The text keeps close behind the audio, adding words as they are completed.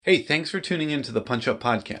Hey, thanks for tuning in to the Punch Up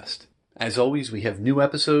Podcast. As always, we have new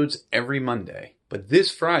episodes every Monday. But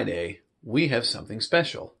this Friday, we have something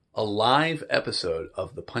special. A live episode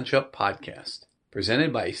of the Punch Up Podcast,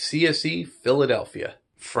 presented by CSE Philadelphia.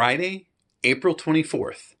 Friday, April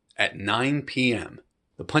 24th at 9 p.m.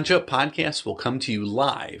 The Punch Up Podcast will come to you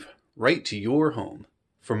live, right to your home.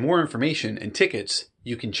 For more information and tickets,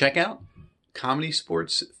 you can check out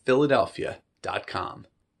ComedySportsPhiladelphia.com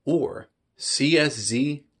or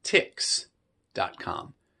CSZTix.com.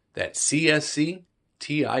 That's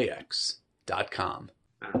CSCTIX.com.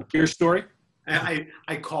 Your story? I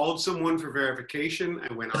called someone for verification.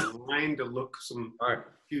 I went online to look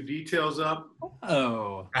few details up.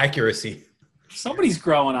 Oh. Accuracy. Somebody's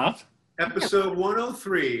growing up. Episode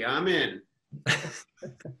 103. I'm in.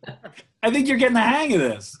 I think you're getting the hang of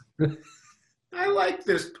this. I like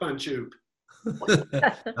this punch hoop.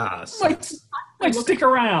 Might stick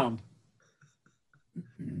around.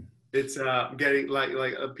 It's getting like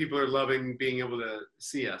people are loving being able to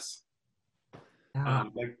see us.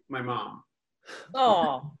 Like my mom.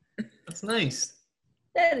 Oh, That's nice.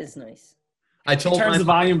 that is nice. I She told turns my the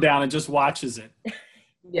volume down and just watches it.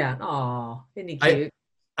 Yeah. Oh, isn't he cute?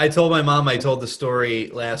 I told my mom I told the story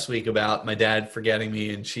last week about my dad forgetting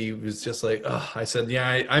me, and she was just like, "Oh," I said,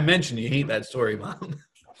 "Yeah, I mentioned you hate that story, Mom."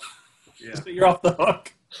 Yeah. So you're off the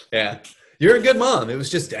hook. Yeah, you're a good mom. It was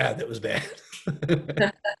just Dad that was bad.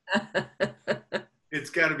 It's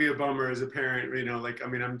got to be a bummer as a parent,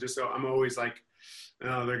 I'm always like,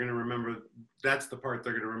 oh, they're going to remember, that's the part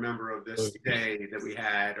they're going to remember of this day that we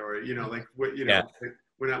had, or,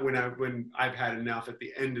 when I've had enough at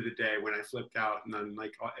the end of the day, when I flipped out and then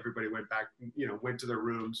like everybody went back, went to their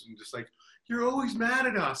rooms and just like, you're always mad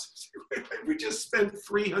at us. We just spent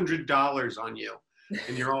 $300 on you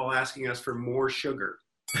and you're all asking us for more sugar.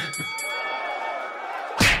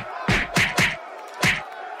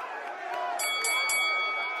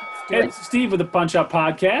 Hey, this is Steve with the Punch Up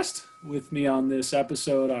Podcast. With me on this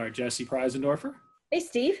episode are Jessie Preisendorfer, Hey,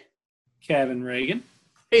 Steve. Kevin Regan,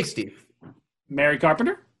 Hey, Steve. Mary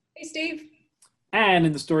Carpenter, Hey, Steve. and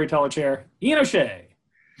in the Storyteller chair, Eoin O'Shea.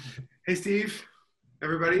 Hey, Steve.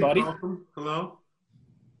 Everybody, Buddy. welcome. Hello.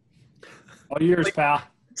 All yours, pal.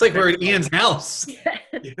 It's like we're at Ian's house. Yeah,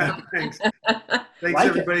 thanks. Thanks, Like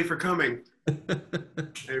everybody, for coming. I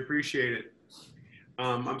appreciate it.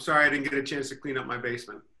 I'm sorry I didn't get a chance to clean up my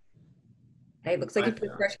basement. Hey, looks like you put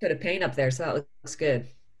a fresh coat of paint up there, so that looks good.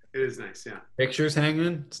 It is nice, yeah. Pictures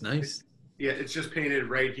hanging. It's nice. Yeah, it's just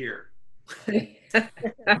painted right here.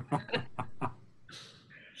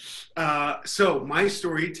 So my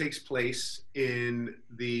story takes place in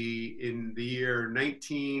the year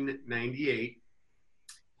 1998.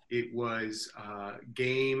 It was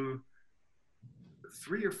game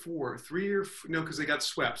because they got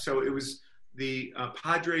swept. So it was the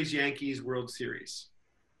Padres Yankees World Series.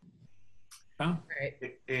 Oh.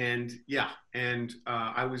 Right. And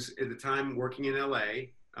I was at the time working in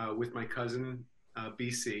LA with my cousin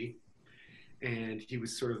BC, and he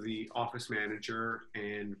was sort of the office manager,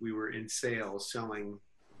 and we were in sales selling,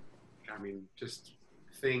 just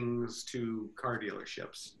things to car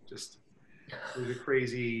dealerships. It was a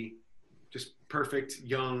crazy, just perfect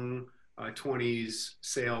young 20s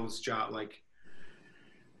sales job, like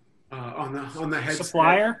on the headset.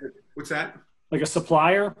 Supplier? What's that? Like a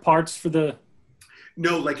supplier, parts for the...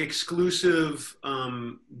 No, like exclusive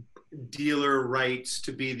dealer rights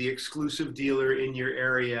to be the exclusive dealer in your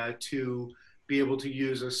area, to be able to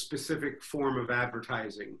use a specific form of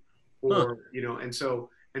advertising, or and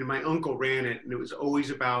my uncle ran it, and it was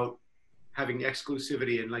always about having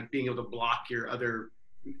exclusivity and like being able to block your other,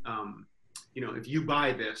 if you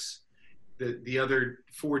buy this, the other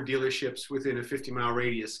 4 dealerships within a 50-mile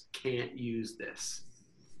radius can't use this,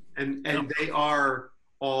 and they are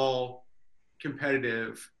all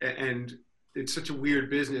competitive, and it's such a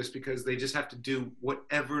weird business because they just have to do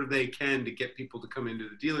whatever they can to get people to come into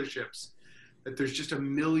the dealerships, that there's just a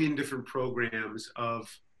million different programs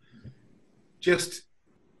of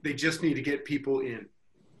they just need to get people in.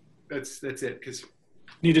 That's it, because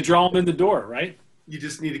Need to draw them in the door, right? you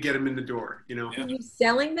just need to get them in the door, Yeah. Were you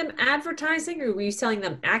selling them advertising, or were you selling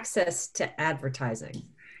them access to advertising?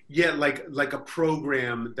 Yeah, like a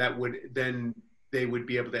program that would then they would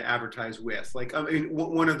be able to advertise with. Like,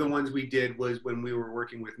 one of the ones we did was when we were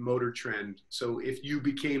working with Motor Trend. So if you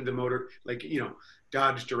became the motor,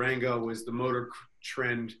 Dodge Durango was the Motor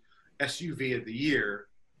Trend SUV of the year.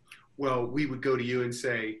 Well, we would go to you and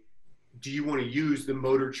say, do you want to use the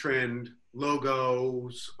Motor Trend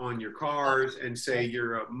logos on your cars and say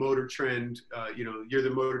you're a Motor Trend, you're the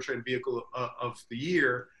Motor Trend vehicle of the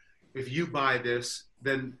year. If you buy this,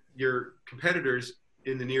 then your competitors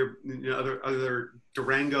in the near other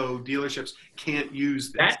Durango dealerships can't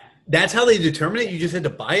use this. That's how they determine it? You just had to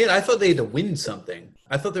buy it? I thought they had to win something.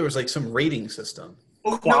 I thought there was like some rating system.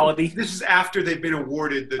 Oh, Quality. No, this is after they've been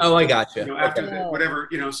awarded I gotcha. After whatever,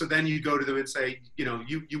 so then you go to them and say,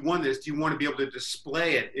 you won this. Do you want to be able to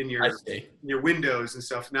display it in your windows and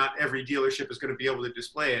stuff? Not every dealership is going to be able to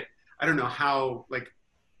display it. I don't know how,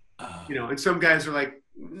 and some guys are like,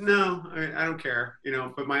 no, I don't care,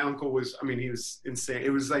 but my uncle was, he was insane.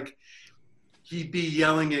 It was like, he'd be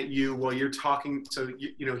yelling at you while you're talking. So,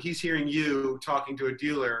 he's hearing you talking to a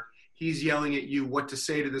dealer. He's yelling at you what to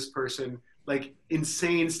say to this person, like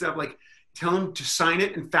insane stuff. Like, tell him to sign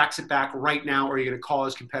it and fax it back right now, or you're going to call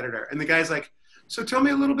his competitor. And the guy's like, so tell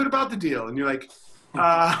me a little bit about the deal. And you're like,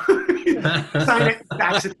 sign it,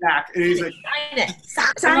 fax it back. And he's like,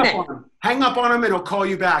 sign it. Hang up on him and he'll call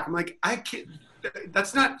you back. I'm like, I can't.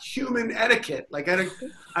 That's not human etiquette. Like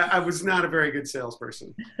I was not a very good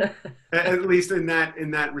salesperson, at least in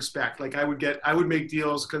that respect. Like I would make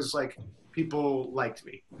deals because like people liked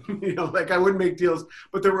me, like I would make deals,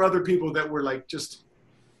 but there were other people that were like, just,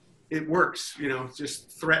 it works,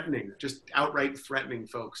 just threatening, just outright threatening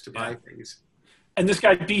folks to buy things. And this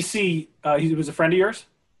guy, BC, he was a friend of yours?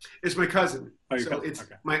 It's my cousin. It's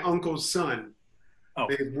okay. My uncle's son. Oh.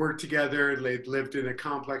 They'd worked together. They'd lived in a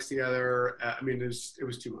complex together. It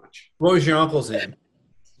was too much. What was your uncle's name?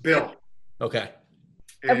 Bill. Okay.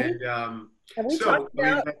 And talked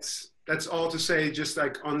that's all to say, just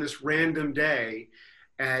like on this random day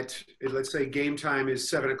at, let's say game time is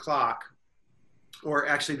 7:00, or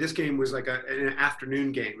actually this game was like an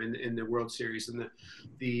afternoon game in the World Series. And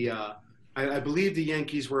I believe the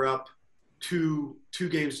Yankees were up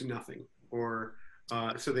 2-0, or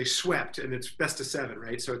so they swept, and it's best of 7,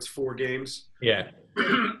 right? So it's 4 games. Yeah.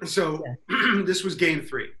 So this was game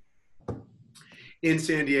 3 in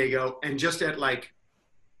San Diego, and just at like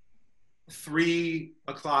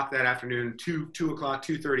 3:00 that afternoon, 2:00,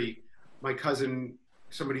 2:30, my cousin,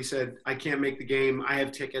 somebody said, I can't make the game. I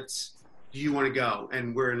have tickets. Do you want to go?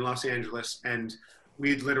 And we're in Los Angeles, and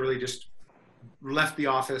we'd literally just left the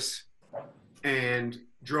office and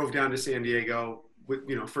drove down to San Diego, with,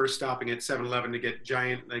 first stopping at 7-Eleven to get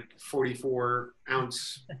giant, like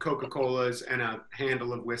 44-ounce Coca-Colas and a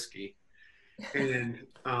handle of whiskey, and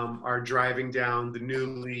are driving down the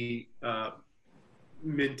newly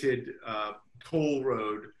minted toll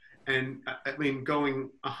road, and going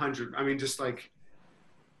 100.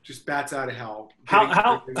 Just bats out of hell.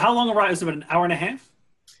 How long a ride? Is it, an hour and a half?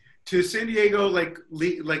 To San Diego? Like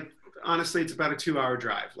honestly, it's about a 2-hour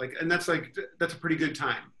drive. And that's a pretty good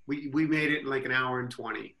time. We made it in like an hour and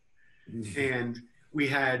 20, and we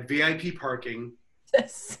had VIP parking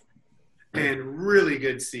and really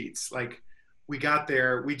good seats. Like we got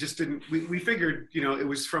there, we just didn't. We figured it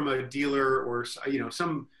was from a dealer or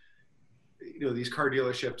some these car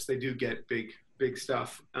dealerships, they do get big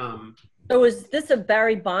stuff. So is this a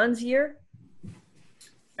Barry Bonds year?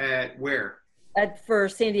 At where? For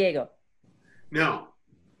San Diego. No.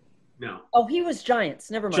 Oh, he was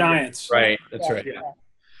Giants. Never mind. Giants. Right. That's right. Yeah.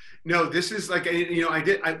 No, this is like,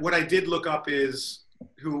 what I did look up is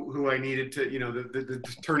who I needed to, the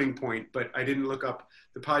turning point, but I didn't look up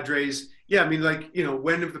the Padres. Yeah.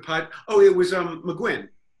 When of the it was McGuinn.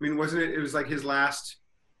 Wasn't it? It was like his last,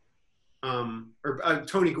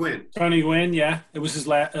 Tony Gwynn. Tony Gwynn, yeah. It was his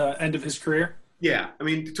end of his career. Yeah.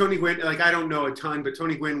 Tony Gwynn, like, I don't know a ton, but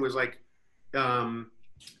Tony Gwynn was like,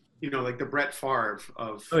 like the Brett Favre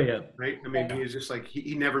of, right? He was just like,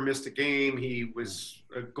 he never missed a game. He was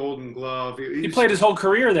a Golden Glove. He played his whole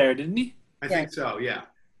career there, didn't he? I think so, yeah.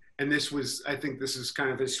 And I think this is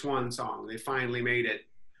kind of his swan song. They finally made it.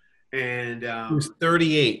 And he was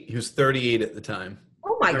 38. He was 38 at the time.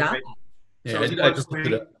 Oh my God. Right? Yeah, So I just looked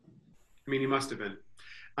it up. He must have been.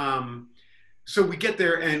 So we get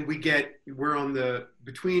there, and we're on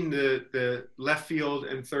between the left field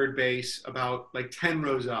and third base, about like 10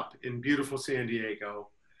 rows up in beautiful San Diego,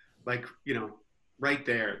 like, right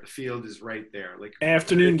there. The field is right there. Like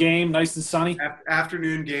afternoon game, nice and sunny.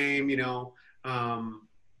 Afternoon game,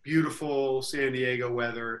 beautiful San Diego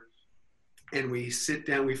weather. And we sit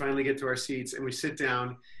down, we finally get to our seats, and we sit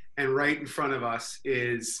down, and right in front of us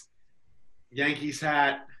is Yankees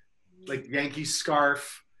hat, like Yankees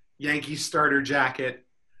scarf, Yankees starter jacket,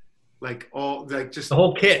 like just the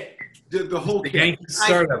whole kit. The whole kit. Yankees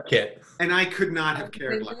startup kit. And I could not have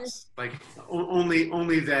cared less. Like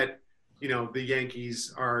only that, the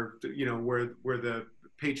Yankees are, were the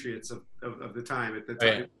Patriots of the time at the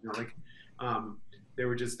time. They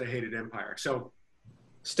were just the hated empire. So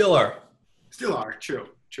Still are. True.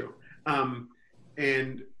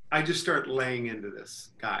 And I just start laying into this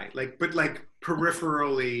guy, but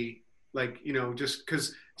peripherally, like, just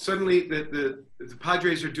because suddenly the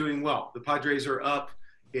Padres are doing well. The Padres are up.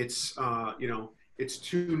 It's it's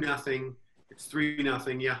 2-0. It's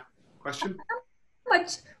 3-0. Yeah. Question? How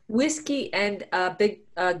much whiskey and big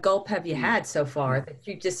gulp have you had so far that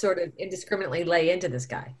you just sort of indiscriminatly lay into this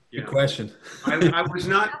guy? Good question. I was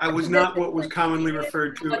not what was commonly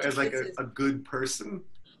referred to as like a good person.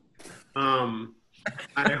 I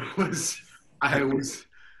was.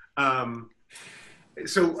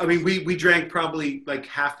 So I mean, we drank probably like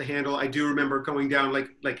half the handle. I do remember going down like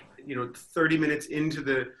 30 minutes into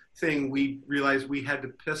the thing, we realized we had to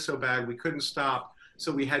piss so bad we couldn't stop.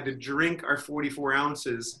 So we had to drink our 44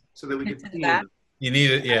 ounces so that we could pee. You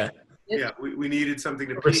need it, yeah. Yeah, we needed something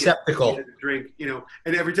to pee. Receptacle. To drink,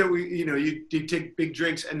 and every time you take big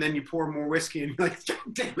drinks and then you pour more whiskey and you're like, God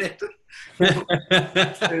damn it.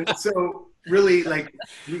 And so really, like,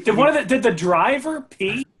 did the driver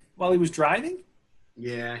pee while he was driving?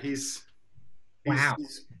 Yeah, he's wow.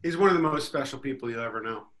 He's one of the most special people you'll ever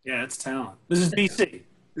know. Yeah, it's talent. This is BC.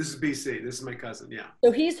 This is BC. This is my cousin. Yeah. So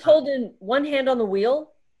he's holding one hand on the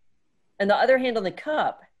wheel and the other hand on the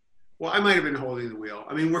cup. Well, I might have been holding the wheel.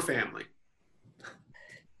 I mean, we're family.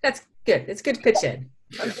 That's good. It's good to pitch in.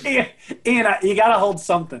 Ian, you got to hold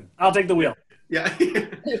something. I'll take the wheel. Yeah. Wheel.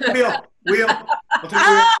 I'll take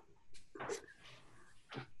the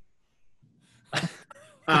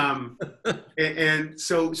wheel. And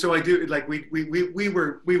so I do, like, we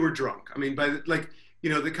were drunk. I mean, by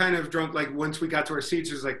the kind of drunk, like, once we got to our seats,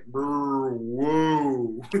 it was like,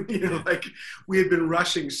 whoa, like we had been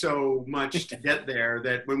rushing so much to get there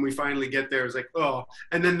that when we finally get there, it was like, oh.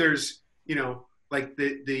 And then there's, like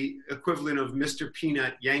the equivalent of Mr.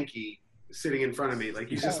 Peanut Yankee sitting in front of me. Like,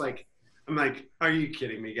 he's just like, I'm like, are you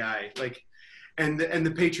kidding me, guy? Like, and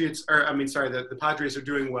the Patriots are, the Padres are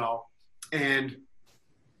doing well. And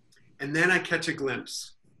then I catch a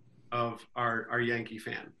glimpse of our Yankee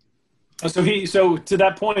fan. So to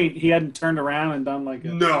that point, he hadn't turned around and done like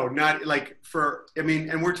No, not like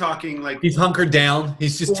and we're talking like he's hunkered down.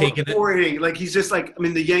 He's just taking it. Like, he's just like,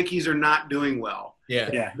 the Yankees are not doing well.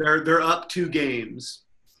 Yeah. They're up 2 games.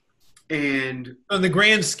 And on the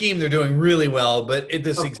grand scheme, they're doing really well, but at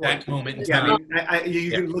this exact moment in time.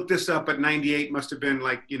 You can look this up, but 98 must have been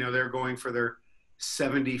like, they're going for their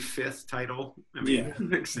 75th title.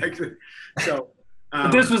 Exactly. So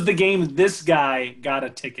but this was the game this guy got a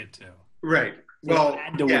ticket to. Right. Well,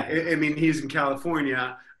 yeah. He's in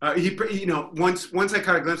California. Once I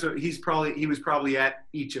caught a glimpse of it, he was probably at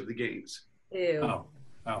each of the games. Ew.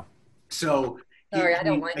 Oh. So sorry, I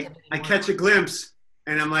don't like him anymore. I catch a glimpse,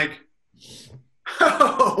 and I'm like,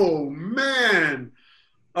 oh man,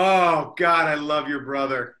 oh God, I love your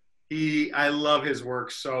brother. I love his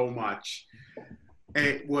work so much.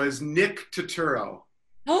 It was Nick Turturro.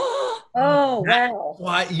 Oh wow!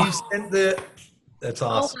 Why you sent That's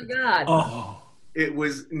awesome. Oh my God. Oh. It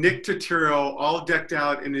was Nick Turturro, all decked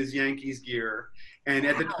out in his Yankees gear, and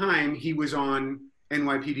at the time he was on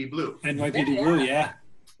NYPD Blue. NYPD Blue, yeah.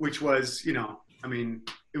 Which was,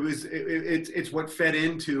 it's what fed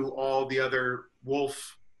into all the other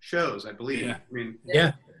Wolf shows, I believe.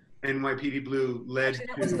 Yeah. NYPD Blue led. Actually,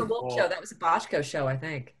 that wasn't a Wolf show. That was a Bochco show, I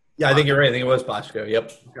think. Yeah, I think you're right. I think it was Bochco.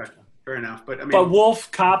 Yep. Okay. Fair enough. But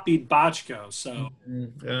Wolf copied Bochco, so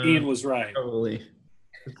Ian was right. Probably.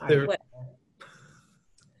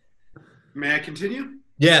 May I continue?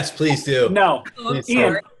 Yes, please do. No. Oh,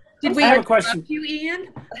 Ian, did we have a interrupt question. you,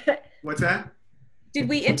 Ian? What's that? Did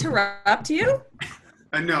we interrupt you?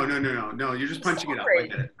 No. You're just punching it up. I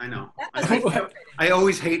get it. I know. I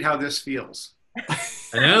always hate how this feels.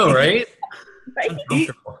 I know, right?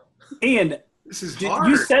 Ian, this is hard.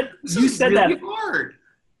 You said really that hard.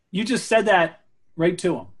 You just said that right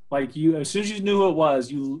to him. Like, as soon as you knew who it was,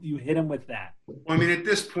 you hit him with that. Well, at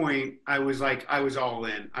this point, I was all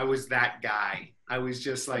in. I was that guy. I was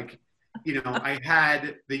just like, I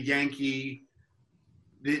had the Yankee,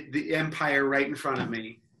 the empire right in front of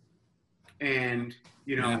me. And,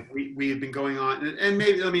 we had been going on. And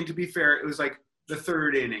maybe, to be fair, it was like the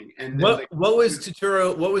 3rd inning. And what was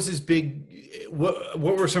Turturro? What was his big? What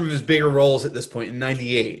were some of his bigger roles at this point in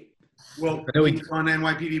 '98? Well, he was on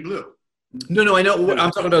NYPD Blue. No, I know.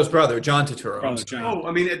 I'm talking about his brother, John Turturro.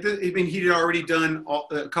 He had already done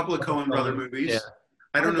a couple of Coen brother movies. Yeah.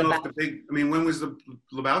 I don't know if the big. When was the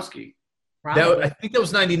Lebowski? I think that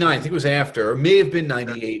was '99. I think it was after, or may have been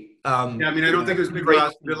 '98. I don't think it was Big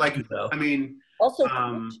Lebowski, but like, Also,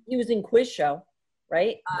 he was in Quiz Show,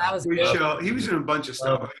 right? That was Quiz Show. He was in a bunch of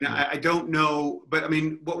stuff. I don't know, but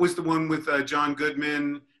what was the one with John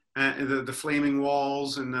Goodman, the Flaming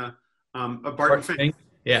Walls, and the Barton Fink?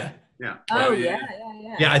 Yeah. Yeah. Oh, yeah.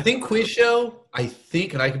 yeah. Yeah, I think quiz show. I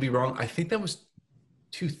think, and I could be wrong. I think that was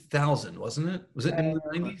 2000, wasn't it? Was it in the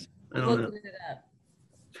 90s? I don't know. Looking it up.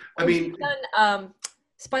 I mean, he's done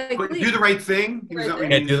Spike but Lee. Do the Right Thing. He was, Right I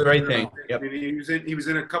mean, Yeah, Do the Right Thing. I Yep. mean, he was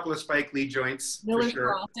in a couple of Spike Lee joints for Miller's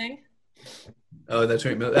sure. Crossing. Oh, that's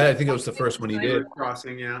right. I think it was the first one he did. Miller's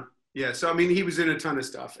Crossing, yeah. Yeah, so I mean, he was in a ton of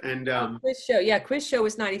stuff, and Quiz show. Yeah, Quiz show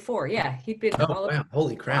was 94. Yeah, he'd been all Oh, over. wow.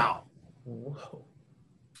 Holy crap. Whoa.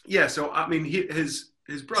 yeah. So I mean, his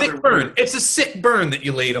brother. Sick burn. It's a sick burn that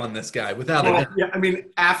you laid on this guy, without a doubt. Yeah, I mean,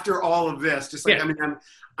 after all of this, just like Yeah.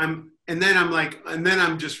 I mean, and then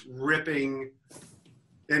I'm just ripping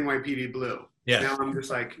NYPD Blue. Yeah. Now I'm just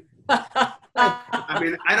like, I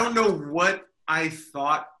mean, I don't know what I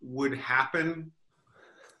thought would happen,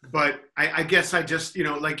 but I guess I just,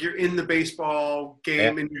 like you're in the baseball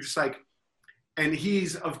game and you're just like, and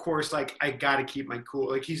he's of course like, I got to keep my cool.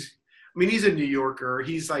 Like he's a New Yorker.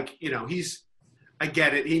 He's like, I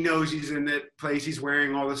get it. He knows he's in that place. He's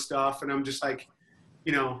wearing all this stuff. And I'm just like,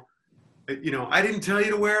 I didn't tell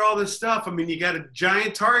you to wear all this stuff. I mean, you got a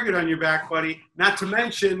giant target on your back, buddy. Not to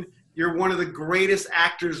mention, you're one of the greatest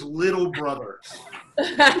actors' little brother.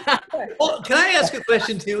 Well, can I ask a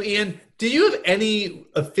question too, Ian? Do you have any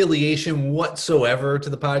affiliation whatsoever to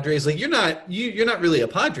the Padres? Like, you're not really a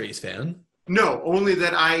Padres fan. No, only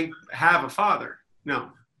that I have a father.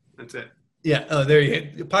 No, that's it. Yeah. Oh, there you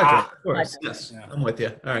go. Padres, of course. Padres. Yes, Yeah. I'm with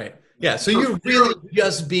you. All right. Yeah. So you're really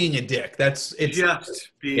just being a dick. It's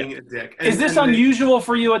Just being a dick. Is this unusual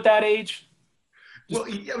for you at that age? Well,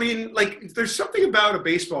 I mean, like, there's something about a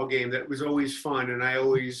baseball game that was always fun, and I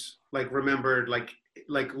always remembered like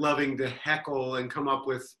loving to heckle and come up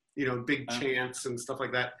with big chants and stuff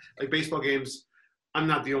like that. Like baseball games, I'm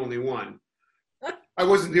not the only one. I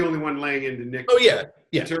wasn't the only one laying into Nick. Oh yeah.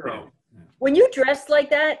 Yeah. Turo. When you dress like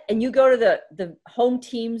that and you go to the home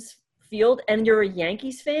team's field and you're a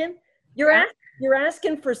Yankees fan, you're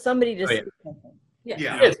asking for somebody to say something.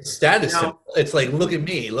 Yeah. It's a status Now- symbol. It's like, look at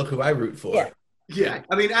me. Look who I root for. Yeah. Yeah,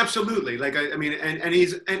 I mean, absolutely. Like, I mean, and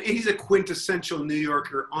he's a quintessential New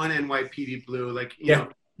Yorker on NYPD Blue. Like, you know,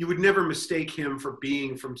 you would never mistake him for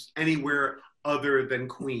being from anywhere other than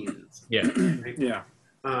Queens. Yeah. Right? Yeah.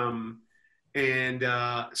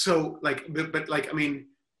 So like, but like, I mean,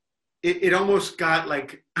 it almost got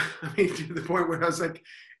like, I mean, to the point where I was like,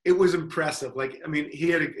 it was impressive. Like, I mean, he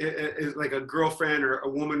had like a girlfriend or a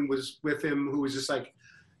woman was with him who was just like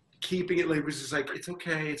keeping it, like, was just like, it's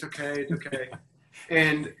okay.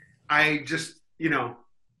 And I just,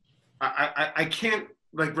 I can't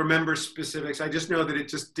like remember specifics. I just know that it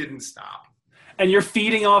just didn't stop. And you're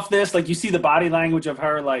feeding off this, like you see the body language of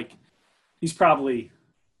her, like he's probably.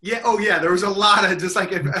 Yeah. Oh yeah. There was a lot of just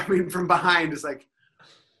like, I mean, from behind, it's like,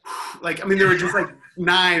 I mean, there were just like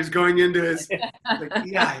knives going into his, like,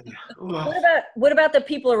 yeah. What about the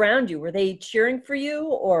people around you? Were they cheering for you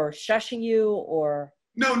or shushing you or?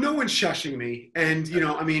 No one's shushing me. And,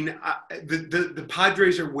 I mean, the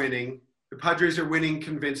Padres are winning. The Padres are winning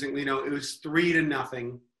convincingly. It was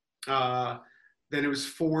 3-0. Then it was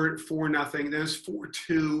 4-0. Then it was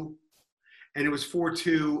 4-2. And it was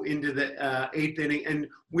 4-2 into the eighth inning. And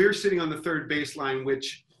we're sitting on the third baseline,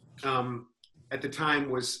 which at the time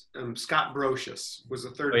was Scott Brocious was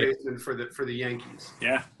the third baseman for the Yankees.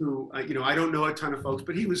 Yeah. Who, I don't know a ton of folks,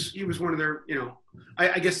 but he was one of their,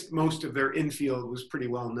 I guess most of their infield was pretty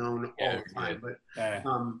well known all the time. But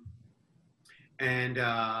he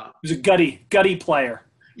was a gutty player.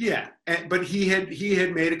 Yeah, but he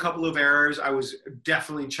had made a couple of errors. I was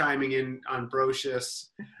definitely chiming in on Brocious,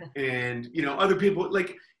 and other people.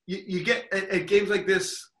 Like you get at games like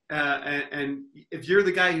this, and if you're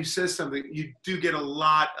the guy who says something, you do get a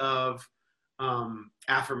lot of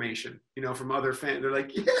affirmation. From other fans. They're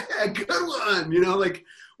like, "Yeah, good one." Like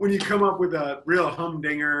when you come up with a real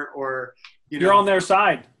humdinger, or you're on their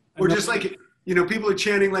side, or just like people are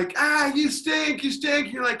chanting like, "Ah, you stink, you stink."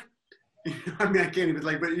 And you're like. I mean, I can't even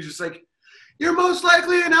but you're just like, you're most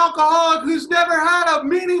likely an alcoholic who's never had a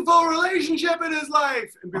meaningful relationship in his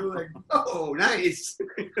life. And people are like, oh, nice.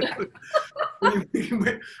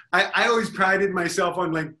 I always prided myself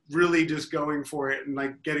on like really just going for it and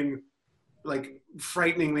like getting like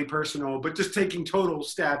frighteningly personal, but just taking total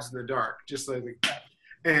stabs in the dark, just like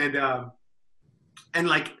that. And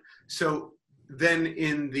like, so then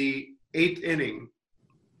in the eighth inning,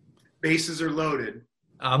 bases are loaded.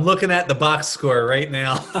 I'm looking at the box score right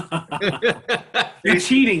now. You're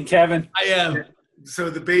cheating, Kevin. I am.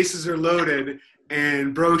 So the bases are loaded,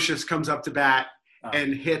 and Brocious comes up to bat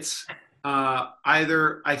and hits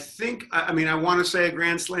either, I want to say a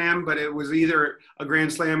grand slam, but it was either a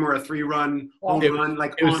grand slam or a 3-run home run.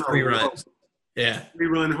 Like it was on 3 a roll. runs. Yeah.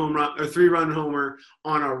 3-run homer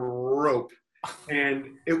on a rope.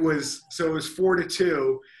 And it was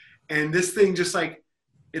 4-2. And this thing just like,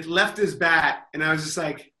 it left his bat. And I was just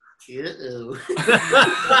like, ew.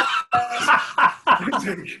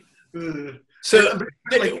 So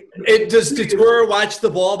did Tora watch the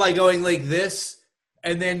ball by going like this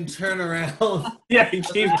and then turn around? Yeah, he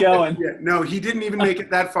keeps going. Yeah, no, he didn't even make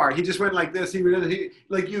it that far. He just went like this. He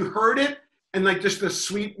like you heard it and like just the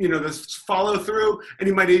sweet, this follow through, and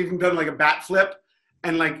he might have even done like a bat flip,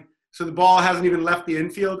 and like so the ball hasn't even left the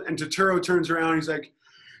infield, and Totoro turns around. He's like,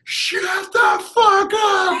 "Shut the fuck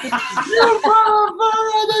up! You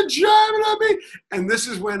motherfucker! They're driving at me!" And this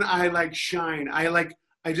is when I like shine. I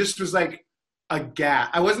just was like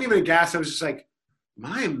aghast. I wasn't even aghast. I was just like,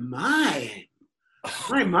 my,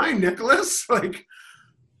 Nicholas. Like,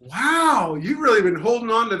 wow, you've really been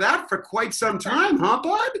holding on to that for quite some time, huh,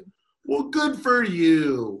 bud? Well, good for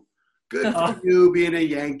you. Good for you being a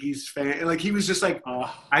Yankees fan. And like, he was just like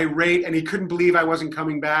irate, and he couldn't believe I wasn't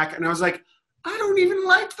coming back. And I was like, I don't even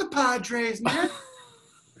like the Padres, man.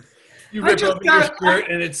 You rip open your shirt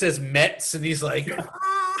and it says Mets, and he's like,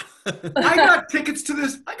 I got tickets to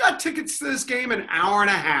this game an hour and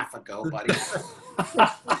a half ago, buddy.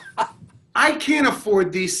 I can't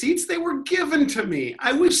afford these seats. They were given to me.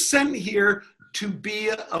 I was sent here to be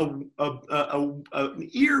an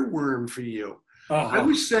earworm for you. I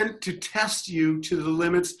was sent to test you to the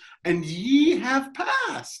limits, and ye have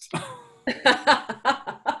passed.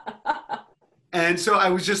 And so I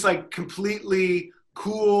was just like completely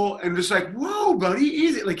cool and just like, whoa, buddy,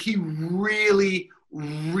 easy. Like he really,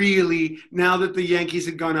 really, now that the Yankees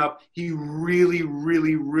had gone up, he really,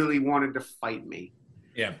 really, really wanted to fight me.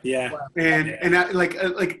 Yeah. Yeah. And I,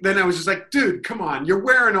 like then I was just like, dude, come on, you're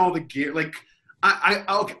wearing all the gear. Like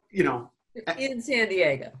in San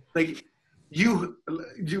Diego. Like you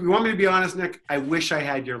want me to be honest, Nick? I wish I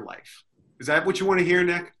had your life. Is that what you want to hear,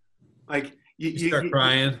 Nick? Like you start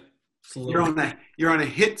crying. You're on a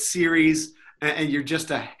hit series, and you're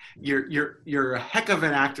just you're a heck of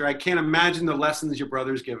an actor. I can't imagine the lessons your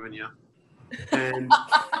brother's given you. And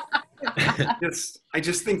I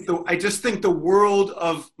just think the world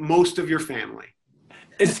of most of your family.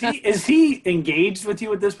 Is he engaged with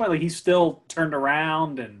you at this point? Like he's still turned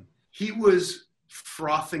around and he was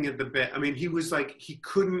frothing at the bit. I mean, he was like he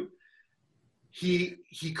couldn't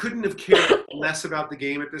have cared less about the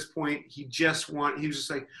game at this point. He was just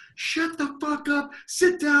like, shut the fuck up,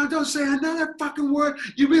 sit down, don't say another fucking word.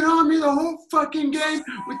 You've been on me the whole fucking game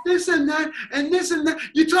with this and that and this and that.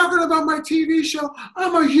 You're talking about my TV show.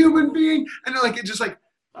 I'm a human being. And like, it just like,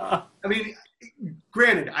 I mean,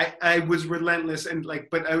 granted, I was relentless and like,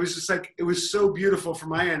 but I was just like, it was so beautiful from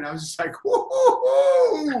my end. I was just like,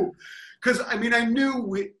 whoo. Because, I mean, I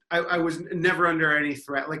knew I was never under any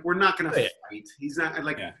threat. Like, we're not going to fight. He's not,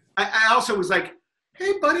 like, yeah. I also was like,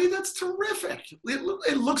 hey, buddy, that's terrific.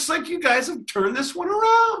 It looks like you guys have turned this one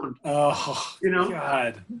around. Oh,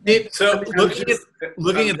 God. So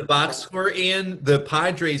looking at the box score, Ian, the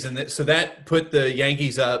Padres, so that put the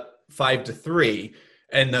Yankees up 5-3,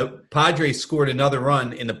 and the Padres scored another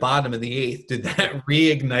run in the bottom of the eighth. Did that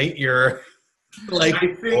reignite your, like,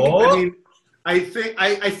 I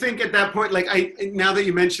think at that point, like now that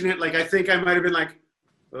you mention it, like I think I might have been like,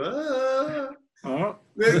 like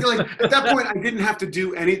at that point I didn't have to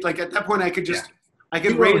do any. Like at that point I could just I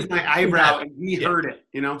could raise my eyebrow and he heard it.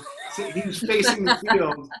 So he was facing the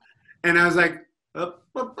field, and I was like,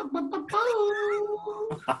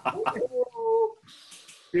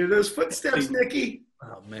 hear those footsteps, Nicky?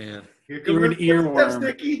 Oh man, here come the footsteps,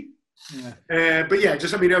 Nicky. Yeah. But yeah,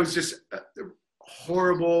 just I mean, I was just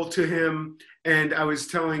horrible to him. And I was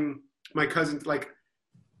telling my cousins, like,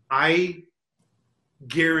 I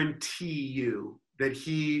guarantee you that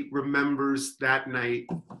he remembers that night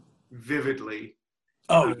vividly.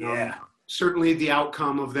 Oh, yeah. Certainly the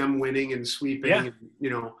outcome of them winning and sweeping,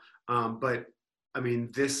 but, I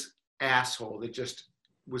mean, this asshole that just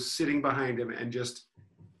was sitting behind him and just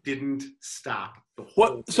didn't stop.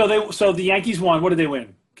 So the Yankees won. What did they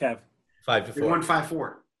win, Kev? 5-4. They won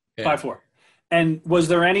 5-4. Yeah. 5-4. And was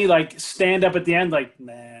there any like stand up at the end, like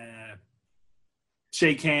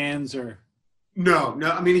shake hands or? No.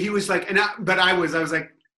 I mean, he was like, but I was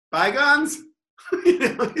like, bygones. He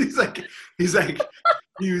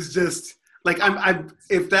was just like,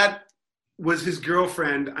 if that was his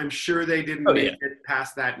girlfriend, I'm sure they didn't make it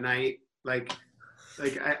past that night. Like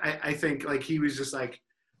I think like he was just like,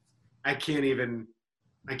 I don't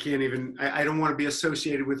want to be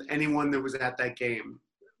associated with anyone that was at that game.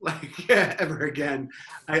 Like ever again.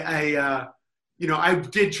 I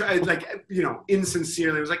did try, like,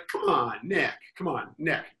 insincerely. I was like, come on,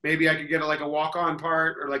 Nick. Maybe I could get a walk-on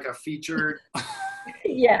part or like a featured.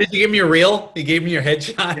 Yeah. Did you give me a reel? You gave me your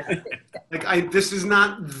headshot. Yeah. Like this is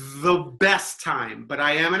not the best time, but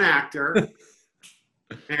I am an actor,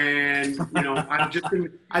 and I've just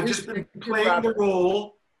been playing the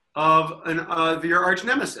role of your arch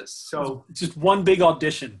nemesis. So just one big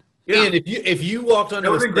audition. Yeah. And if you walked onto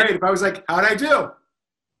that would have been great if I was like, how'd I do?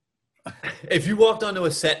 If you walked onto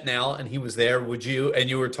a set now and he was there, would you? And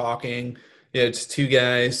you were talking, it's two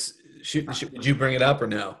guys. Would you bring it up or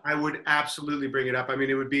no? I would absolutely bring it up. I mean,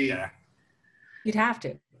 it would be. Yeah. You'd have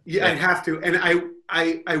to. Yeah, I'd have to, and I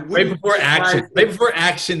wouldn't. Right before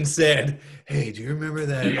action said, "Hey, do you remember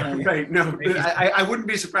that?" Right. No, I wouldn't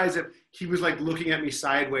be surprised if he was like looking at me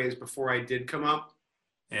sideways before I did come up.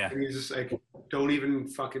 Yeah. And he's just like, "Don't even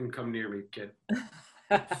fucking come near me, kid."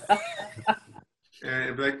 And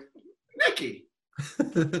I'd be like, "Nicky,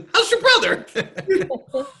 how's your brother?"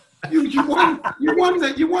 You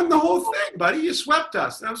won the whole thing, buddy. You swept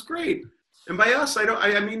us. That was great. And by us,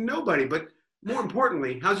 I mean nobody. But more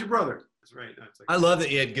importantly, how's your brother? That's right. I love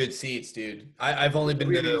that you had good seats, dude. I've only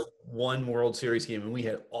been to one World Series game, and we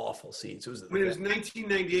had awful seats. It was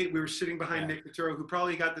 1998. We were sitting behind Nick Pitero, who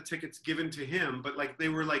probably got the tickets given to him, but like they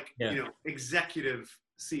were like executive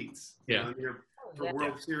seats. Yeah. For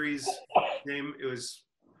World Series game, it was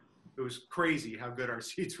crazy how good our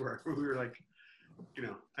seats were. We were like,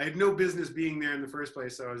 I had no business being there in the first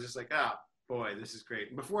place, so I was just like, boy, this is great.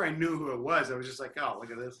 And before I knew who it was, I was just like, oh,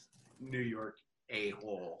 look at this New York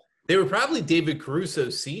a-hole. They were probably David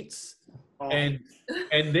Caruso's seats. Oh. And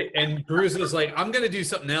Caruso's like, I'm going to do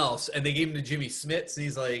something else. And they gave him to Jimmy Smits, and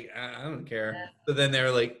he's like, I don't care. Yeah. So then they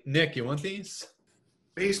were like, Nick, you want these?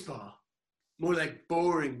 Baseball. More like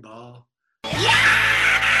boring ball.